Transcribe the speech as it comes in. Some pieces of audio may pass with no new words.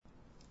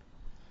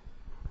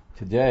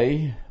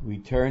Today we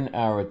turn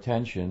our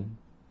attention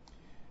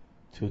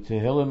to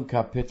Tehillim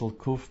Kapitel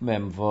Kuf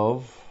Mem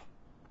Vov,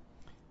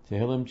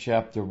 Tehillim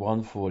chapter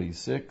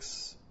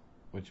 146,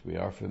 which we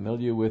are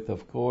familiar with,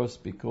 of course,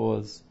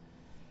 because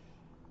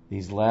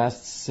these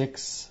last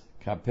 6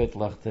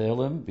 Kapitlach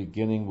Tehillim,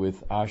 beginning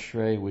with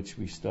Ashrei, which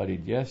we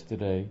studied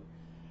yesterday,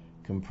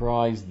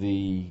 comprise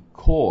the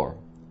core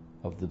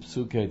of the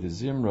Psukei de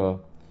Zimra,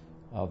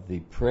 of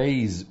the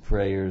praise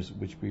prayers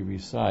which we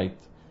recite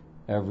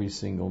every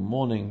single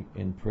morning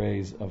in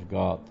praise of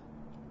God.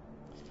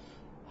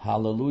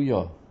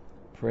 Hallelujah,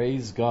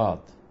 praise God.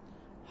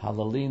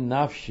 Halleli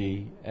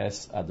nafshi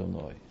es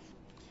Adonai.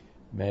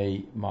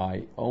 May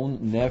my own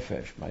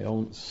nefesh, my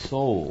own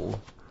soul,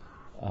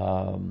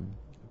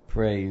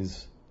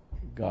 praise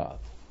God.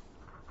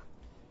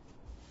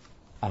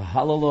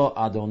 Ahalalo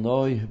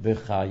Adonai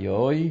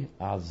b'chayoi,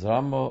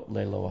 azamo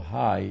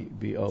lelohai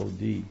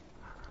bi'odi.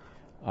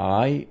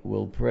 I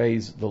will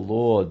praise the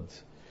Lord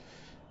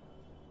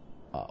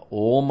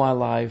all my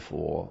life,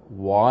 or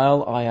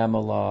while I am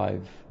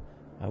alive.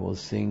 I will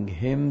sing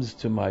hymns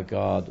to my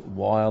God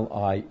while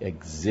I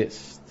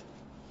exist.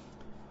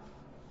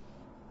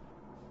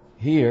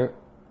 Here,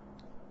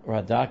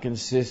 Radak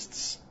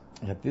insists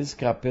that this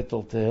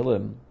Kapitel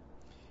Tehillim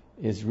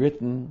is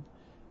written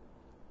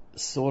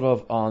sort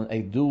of on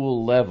a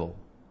dual level.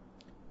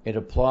 It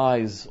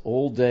applies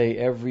all day,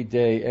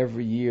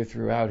 every year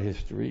throughout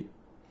history,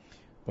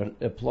 but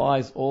it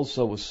applies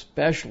also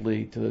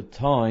especially to the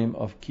time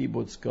of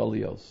Kibbutz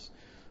Galios,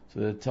 to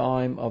the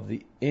time of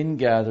the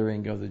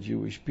ingathering of the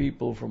Jewish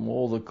people from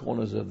all the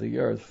corners of the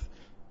earth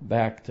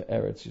back to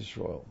Eretz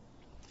Yisrael.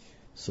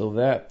 So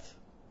that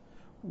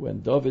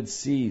when David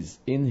sees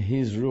in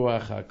his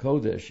Ruach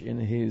HaKodesh, in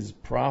his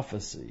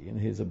prophecy, in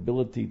his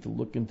ability to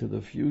look into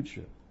the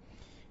future,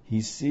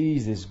 he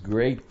sees this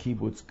great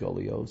Kibbutz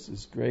Galios,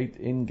 this great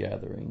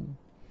ingathering,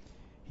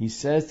 he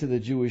says to the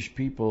Jewish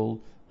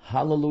people,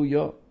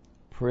 Hallelujah,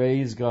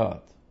 praise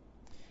God.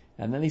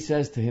 And then he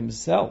says to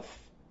himself,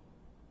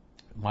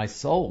 my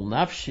soul,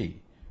 nafshi,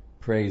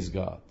 praise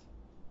God.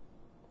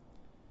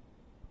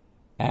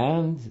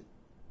 And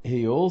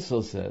he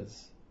also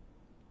says,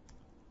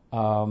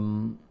 I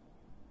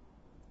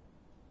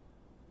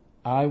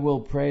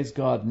will praise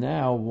God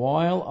now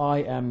while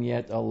I am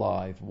yet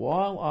alive,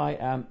 while I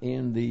am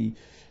in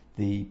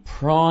the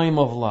prime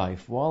of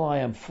life, while I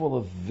am full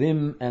of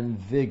vim and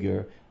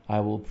vigor,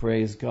 I will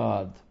praise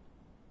God.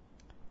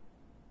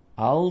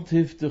 Al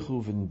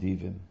tiftechu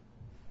v'ndivim.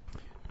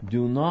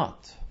 Do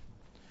not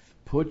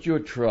put your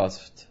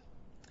trust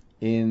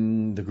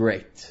in the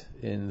great,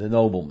 in the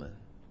nobleman.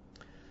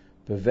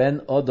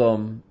 Beven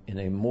Adam, in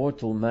a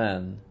mortal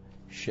man,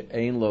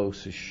 she'ein lo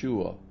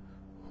seshua,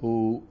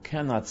 who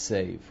cannot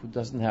save, who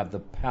doesn't have the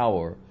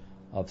power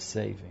of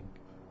saving.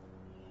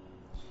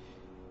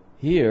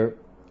 Here,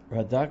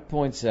 Radak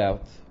points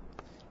out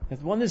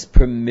that one is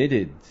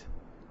permitted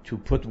to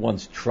put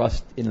one's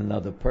trust in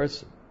another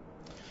person,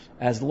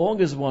 as long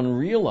as one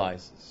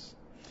realizes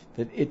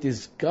that it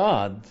is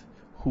God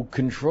who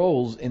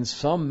controls in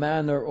some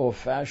manner or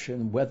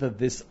fashion whether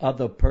this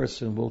other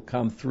person will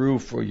come through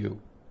for you.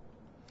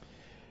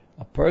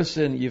 A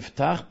person,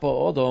 yiftach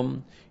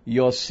ba'odom,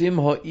 yosim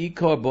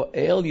ha'ikor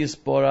bo'el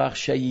yisborach,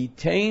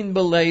 sheyitein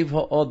b'leiv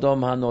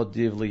ha'odom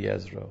hanodiv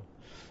liyezro.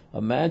 A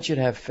man should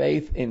have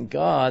faith in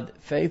God,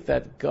 faith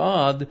that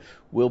God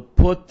will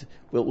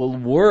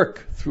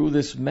work through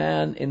this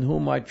man in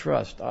whom I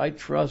trust. I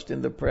trust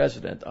in the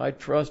president. I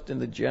trust in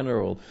the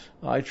general.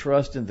 I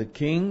trust in the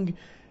king,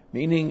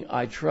 meaning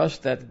I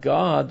trust that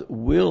God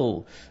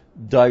will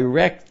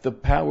direct the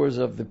powers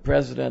of the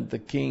president, the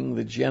king,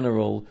 the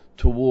general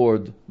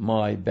toward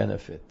my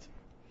benefit.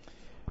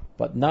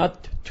 But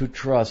not to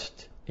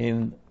trust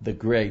in the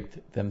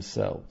great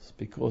themselves,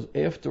 because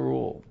after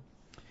all,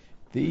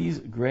 these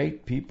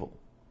great people,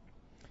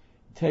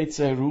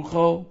 Tetzei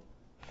Rucho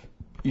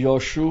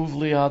Yoshuv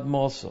Liad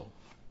Moso,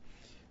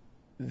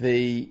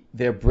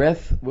 their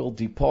breath will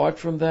depart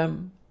from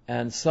them,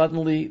 and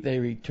suddenly they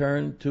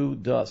return to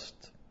dust.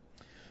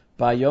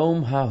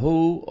 Bayom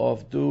Hahu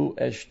Ovdu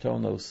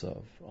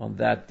Eshtonosov. On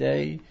that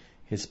day,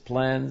 his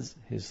plans,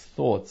 his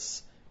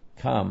thoughts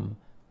come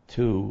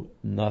to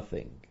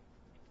nothing.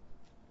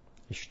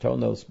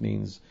 Ishtonos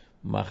means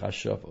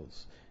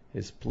machashavos.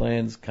 His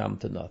plans come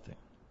to nothing.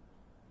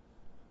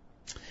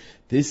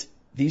 These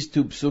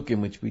 2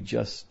 psukim which we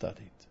just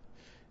studied,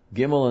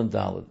 Gimel and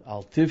Dalet,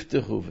 Al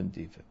tiftechu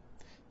v'ndivim,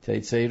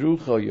 Tetzei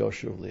rucho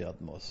yoshuv liad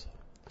mosa,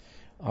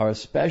 are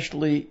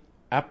especially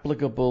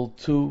applicable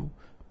to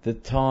the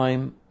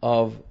time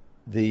of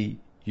the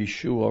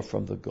Yeshua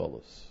from the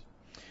Golus.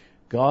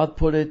 God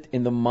put it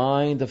in the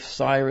mind of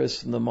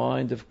Cyrus, in the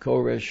mind of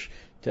Koresh,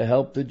 to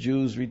help the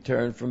Jews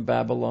return from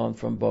Babylon,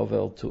 from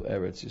Bavel to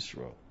Eretz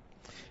Yisrael.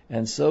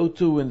 And so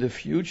too in the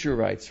future,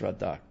 writes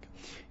Radak,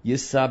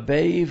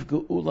 Yisabev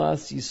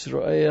Geulas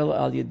Yisrael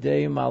al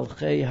Yedei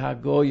Malchei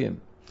Hagoyim.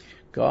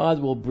 God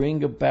will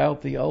bring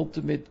about the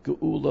ultimate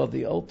Geula,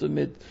 the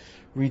ultimate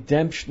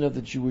redemption of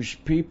the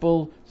Jewish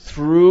people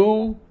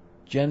through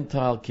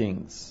Gentile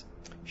kings.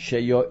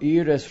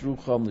 sheyoir es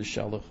rucham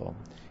l'shalacham.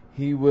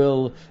 He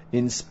will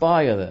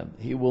inspire them.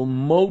 He will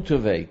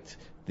motivate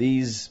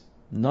these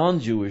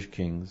non-Jewish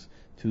kings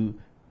to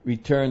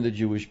return the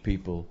Jewish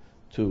people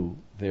to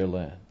their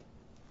land.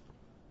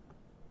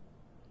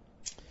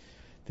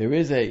 There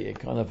is a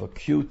kind of a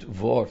cute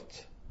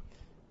vort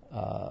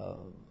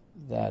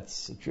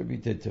that's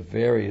attributed to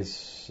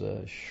various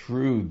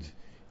shrewd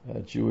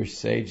Jewish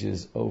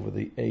sages over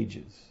the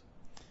ages.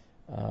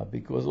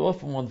 Because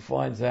often one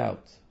finds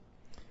out,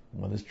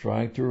 one is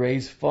trying to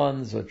raise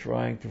funds or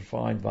trying to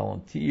find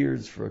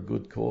volunteers for a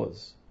good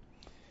cause,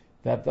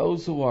 that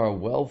those who are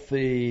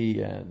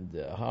wealthy and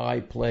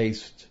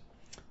high-placed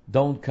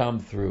don't come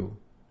through.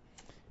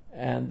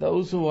 And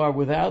those who are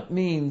without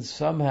means,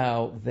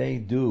 somehow they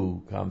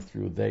do come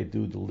through, they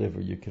do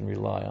deliver, you can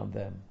rely on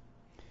them.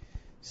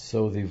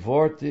 So the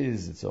vort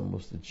is, it's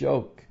almost a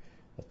joke,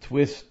 a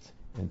twist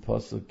in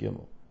Pasuk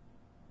Gimel.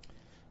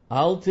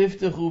 Al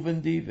tiftechu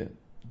v'ndivim.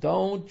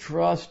 Don't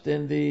trust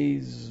in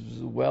these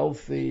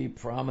wealthy,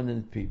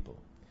 prominent people.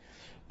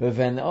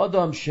 Beven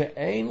adam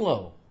she'ein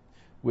lo,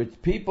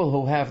 with people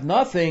who have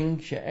nothing,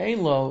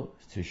 she'ein lo,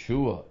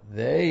 Teshua.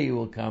 They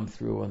will come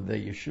through and the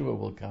Yeshua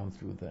will come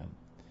through them.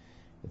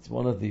 It's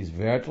one of these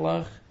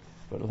vertlach,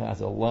 but it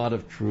has a lot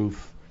of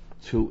truth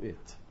to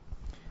it.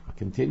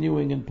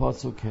 Continuing in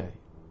Pasuk Hey.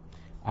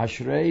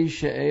 Ashrei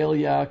she'el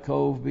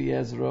Yaakov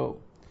bi'ezro,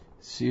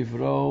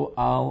 sivro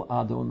al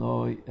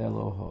Adonai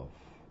Elohov.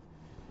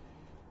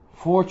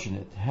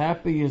 Fortunate,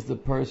 happy is the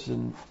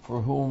person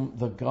for whom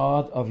the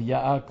God of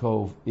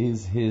Yaakov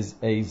is his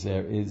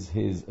Ezer, is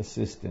his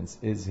assistance,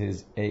 is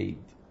his aid.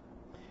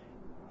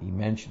 He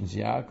mentions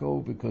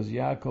Yaakov because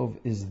Yaakov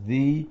is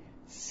the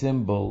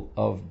symbol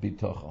of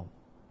Bitochon.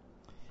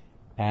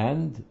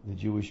 And the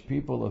Jewish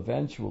people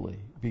eventually,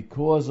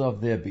 because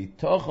of their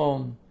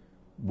Bitochon,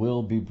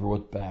 will be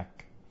brought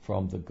back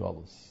from the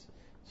Golus.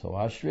 So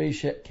Ashrei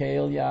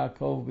She'el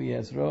Yaakov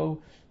B'Yezro,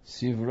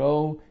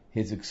 Sivro,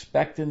 his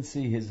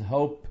expectancy, his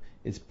hope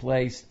is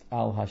placed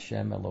al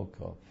Hashem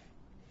Elokov.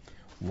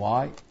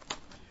 Why?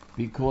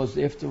 Because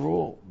after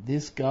all,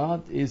 this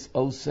God is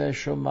Oseh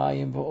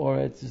Shomayim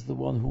V'Oretz, is the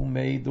one who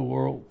made the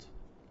world.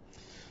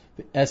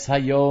 Es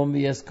Hayom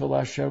V'Es Kol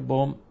Asher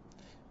Bom,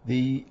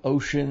 the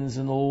oceans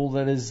and all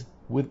that is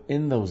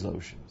within those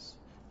oceans.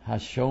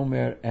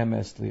 Hashomer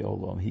Emes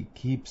Li'olam, he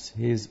keeps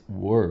his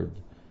word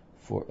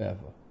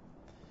forever.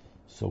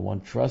 So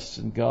one trusts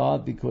in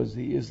God because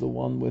he is the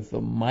one with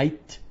the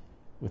might,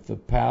 with the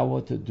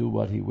power to do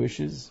what he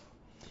wishes,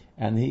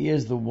 and he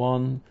is the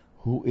one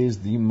who is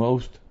the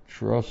most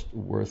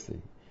trustworthy.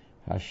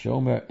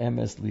 Hashomer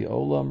Emes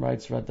Li'olam,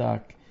 writes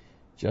Radak,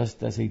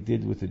 just as he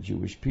did with the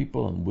Jewish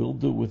people and will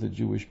do with the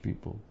Jewish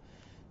people.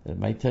 It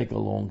may take a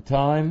long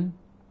time,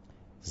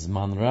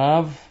 Zman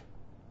Rav,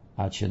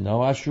 Ad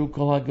sheno ashu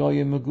kol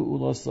hagoyim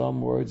megu'ula,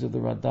 some words of the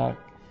Radak,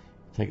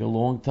 take a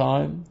long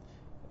time.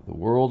 The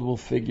world will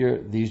figure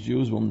these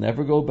Jews will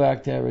never go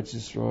back to Eretz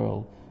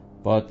Yisrael,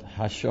 but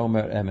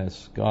Hashomer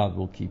Emes, God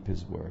will keep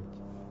his word.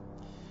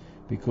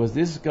 Because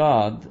this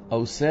God,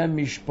 Oseh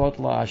Mishpat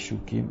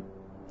LaAshukim,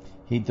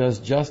 he does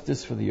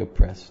justice for the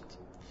oppressed.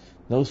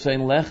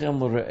 Nosein Lechem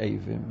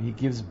L'Re'evim, he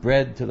gives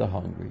bread to the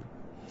hungry.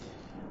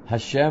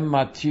 Hashem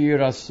Matir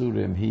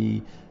Asurim,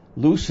 he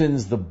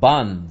loosens the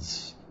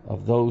bonds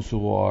of those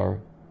who are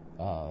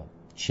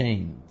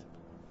chained.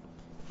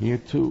 Here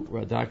too,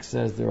 Radak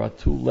says there are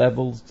two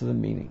levels to the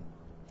meaning.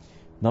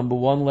 Number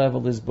one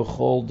level is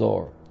B'chol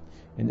Dor.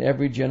 In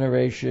every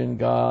generation,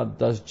 God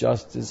does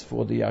justice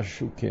for the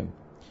Ashukim.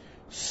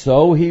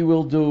 So he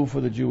will do for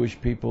the Jewish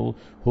people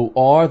who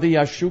are the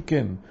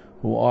Ashukim,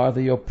 who are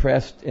the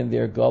oppressed in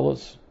their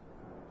Golus.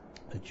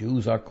 The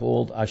Jews are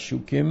called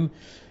Ashukim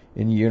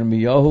in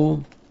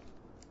Yirmiyahu,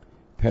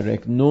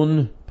 Perek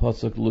Nun,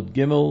 Pasuk Lud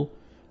Gimel,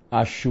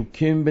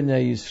 Ashukim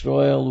b'nei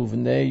Yisrael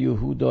uvnei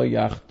Yehuda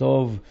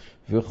yachtov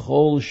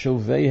v'chol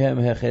shoveihem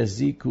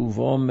hecheziku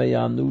vom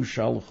meyanu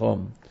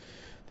shalchom.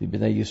 The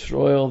Bnei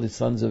Yisrael, the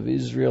sons of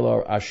Israel,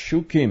 are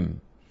Ashukim.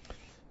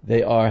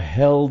 They are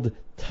held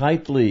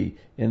tightly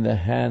in the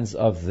hands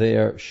of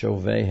their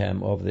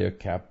shoveihem, of their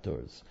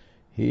captors.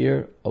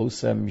 Here,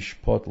 Oseh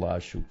Mishpat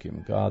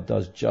LaAshukim. God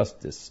does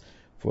justice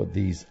for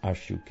these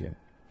Ashukim.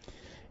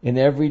 In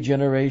every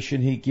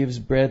generation, he gives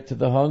bread to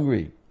the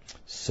hungry.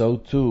 So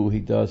too he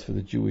does for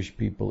the Jewish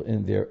people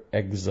in their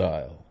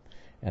exile.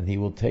 And he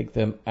will take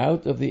them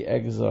out of the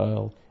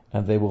exile,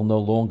 and they will no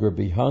longer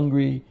be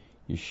hungry.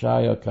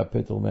 Yeshaya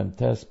Kapitel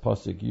Memtes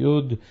Pasuk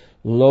Yud,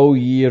 Lo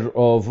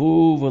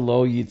Yir'ovu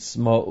v'lo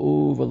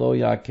yitzma'u v'lo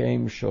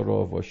yakem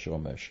shorov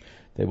v'shomesh.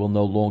 They will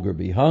no longer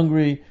be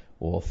hungry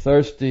or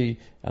thirsty,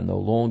 and no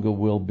longer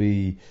will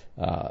be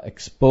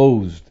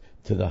exposed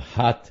to the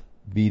hot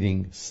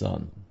beating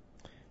sun.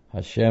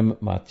 Hashem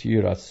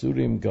Matir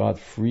Asurim, God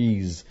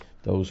frees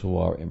those who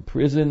are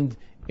imprisoned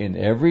in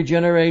every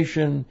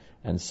generation,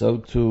 and so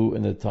too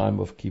in the time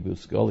of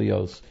Kibbutz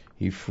Golios,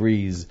 he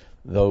frees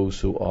those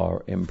who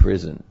are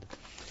imprisoned.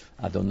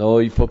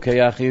 Adonai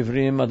pokeach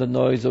ivrim,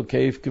 Adonai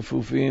zokeif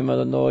kefufim,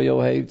 Adonai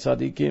ohev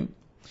tzadikim.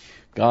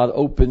 God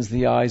opens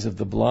the eyes of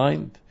the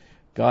blind.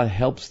 God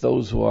helps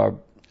those who are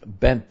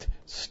bent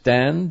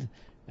stand,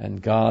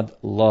 and God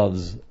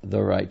loves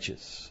the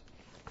righteous.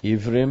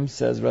 Ivrim,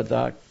 says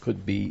Radak,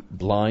 could be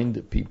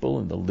blind people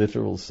in the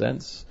literal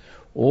sense,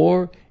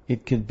 or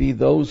it could be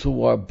those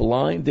who are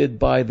blinded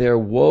by their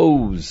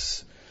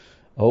woes.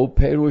 O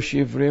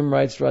Perush Ivrim,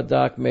 writes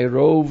Radak,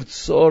 Merov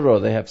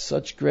Tzoro, they have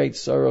such great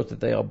sorrow that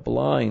they are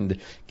blind.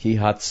 Ki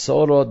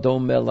hatzoro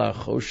domeh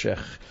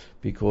lachoshech,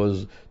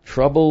 because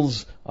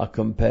troubles are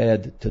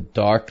compared to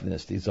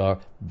darkness. These are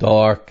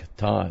dark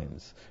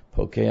times.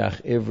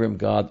 Pokeach Ivrim,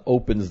 God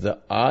opens the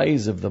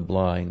eyes of the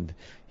blind.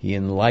 He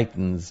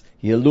enlightens,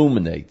 He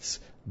illuminates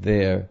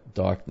their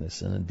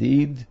darkness. And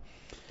indeed,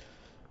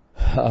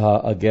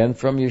 again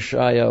from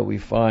Yeshaya, we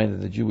find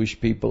that the Jewish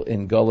people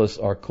in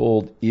Golus are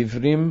called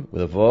Ivrim,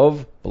 with a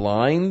Vav,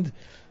 blind.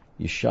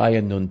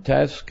 Yeshaya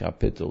Nuntes,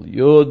 Kapitel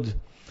Yud,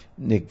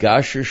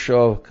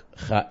 Negashesho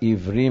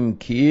Cha'ivrim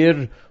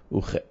Kir,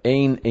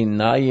 Uche'ein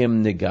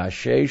Einayim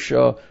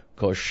Negashesho,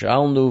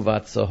 Koshalnu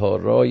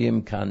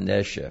Vatzahoroyim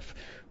Kaneshef.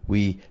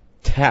 We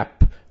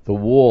tap the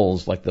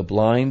walls like the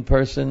blind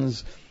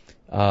persons.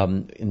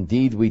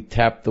 Indeed, we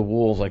tap the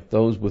walls like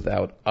those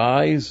without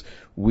eyes.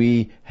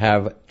 We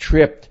have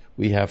tripped,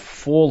 we have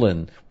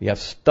fallen, we have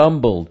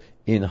stumbled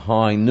in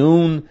high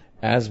noon,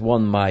 as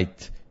one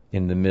might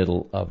in the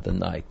middle of the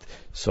night.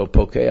 So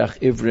Pokeach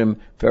Ivrim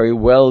very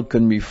well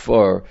can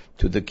refer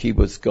to the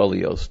Kibbutz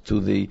Golios, to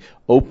the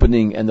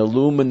opening and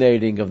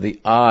illuminating of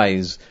the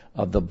eyes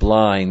of the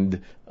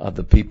blind, of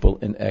the people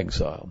in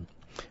exile.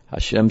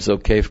 Hashem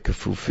Zokev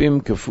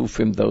Kefufim,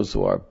 Kefufim, those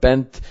who are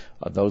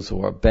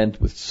bent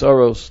with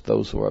sorrows,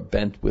 those who are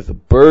bent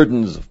with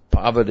burdens of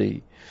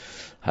poverty.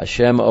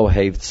 Hashem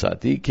Ohev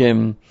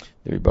Tzadikim,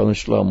 the Rebbeinu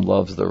Shalom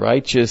loves the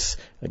righteous.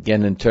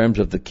 Again, in terms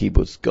of the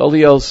Kibbutz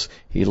Golios,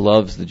 He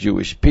loves the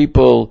Jewish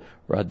people.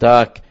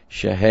 Radak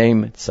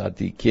Shehem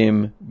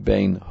Tzadikim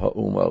Bein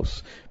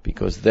Ha'umos,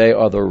 because they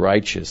are the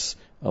righteous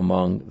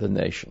among the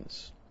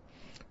nations.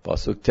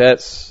 Pasuk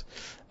Tes.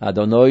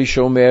 Adonai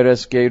shomer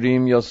es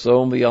gerim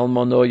yosom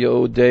v'almano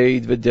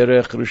ye'odeid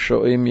v'derech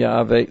rishoim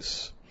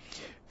ya'aves.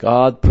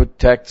 God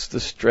protects the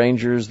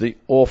strangers, the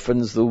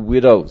orphans, the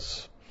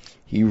widows.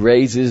 He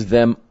raises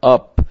them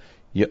up.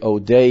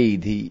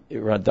 Ye'odeid,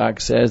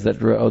 Radak says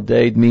that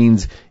Ye'odeid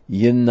means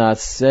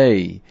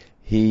yinasei.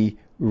 He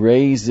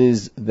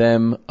raises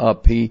them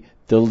up. He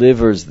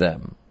delivers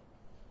them.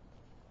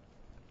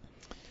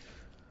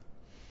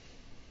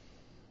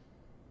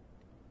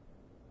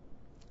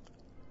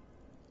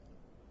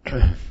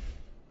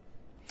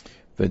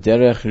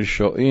 V'derech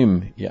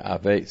rishoim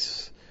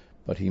ya'aves,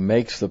 but He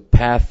makes the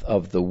path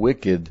of the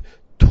wicked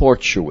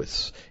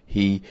tortuous.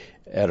 He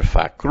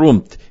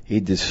erfakrumt, He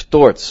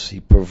distorts, He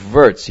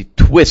perverts, He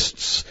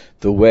twists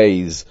the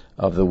ways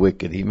of the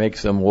wicked. He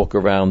makes them walk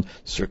around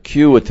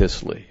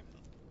circuitously.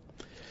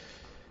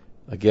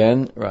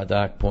 Again,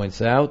 Radak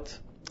points out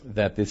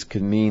that this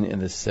can mean in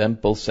the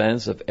simple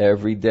sense of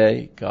every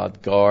day.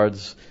 God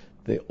guards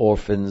the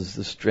orphans,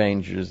 the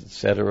strangers,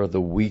 etc.,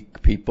 the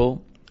weak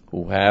people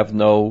who have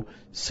no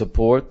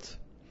support.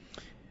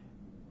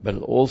 But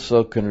it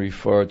also can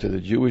refer to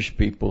the Jewish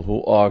people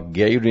who are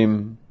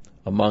gerim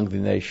among the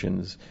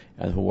nations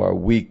and who are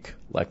weak,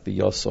 like the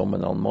Yosom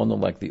and Almona,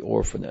 like the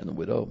orphan and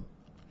widow.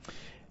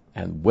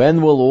 And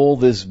when will all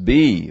this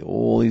be?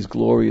 All these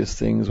glorious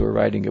things we're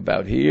writing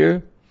about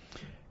here,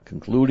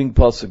 concluding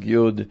Pasuk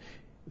Yud,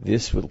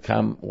 this will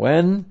come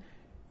when?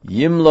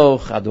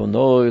 Yimloch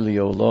Adonai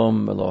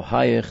li'olam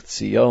Elohayech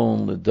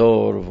Tzion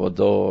l'dor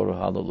v'dor.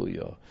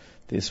 Hallelujah.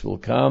 This will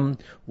come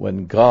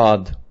when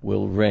God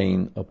will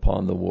reign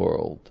upon the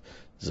world.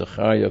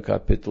 Zechariah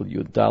Kapitel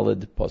Yud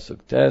Daled Pasuk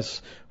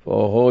Tes,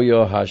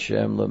 V'hoyo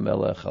Hashem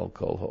lemelech al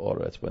kol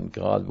ha'oretz, when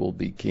God will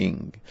be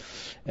king.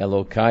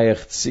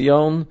 Elokayech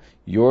Tzion,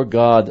 your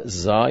God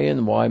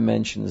Zion. Why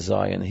mention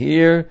Zion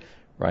here?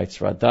 Writes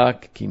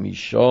Radak, Ki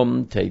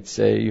mishom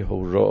teitzei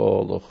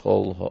horo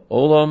l'chol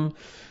ha'olam.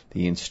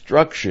 The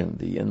instruction,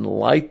 the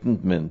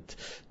enlightenment,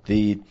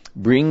 the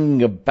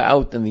bringing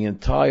about in the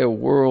entire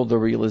world the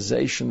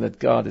realization that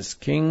God is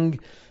king,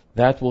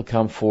 that will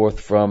come forth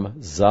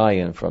from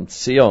Zion, from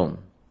Tzion.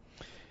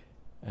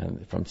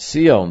 And from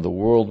Tzion, the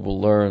world will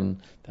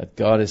learn that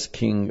God is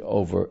king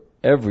over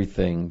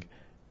everything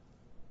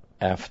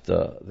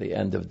after the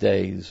end of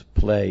days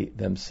play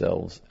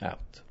themselves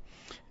out.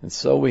 And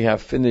so we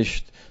have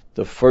finished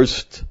the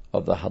first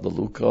of the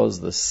Hadalukas,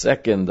 the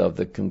second of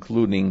the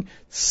concluding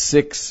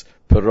 6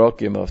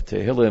 Perokim of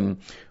Tehillim,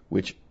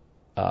 which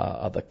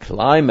are the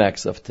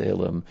climax of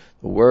Tehillim,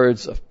 the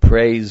words of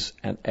praise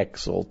and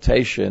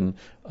exaltation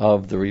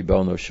of the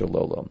Ribbono Shel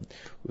Olam.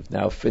 We've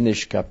now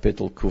finished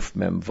Kapitel Kuf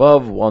Mem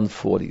Vav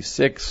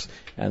 146,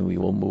 and we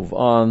will move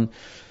on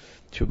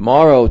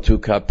tomorrow to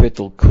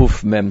Kapitel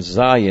Kuf Mem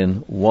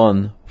Zayin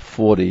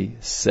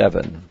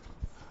 147.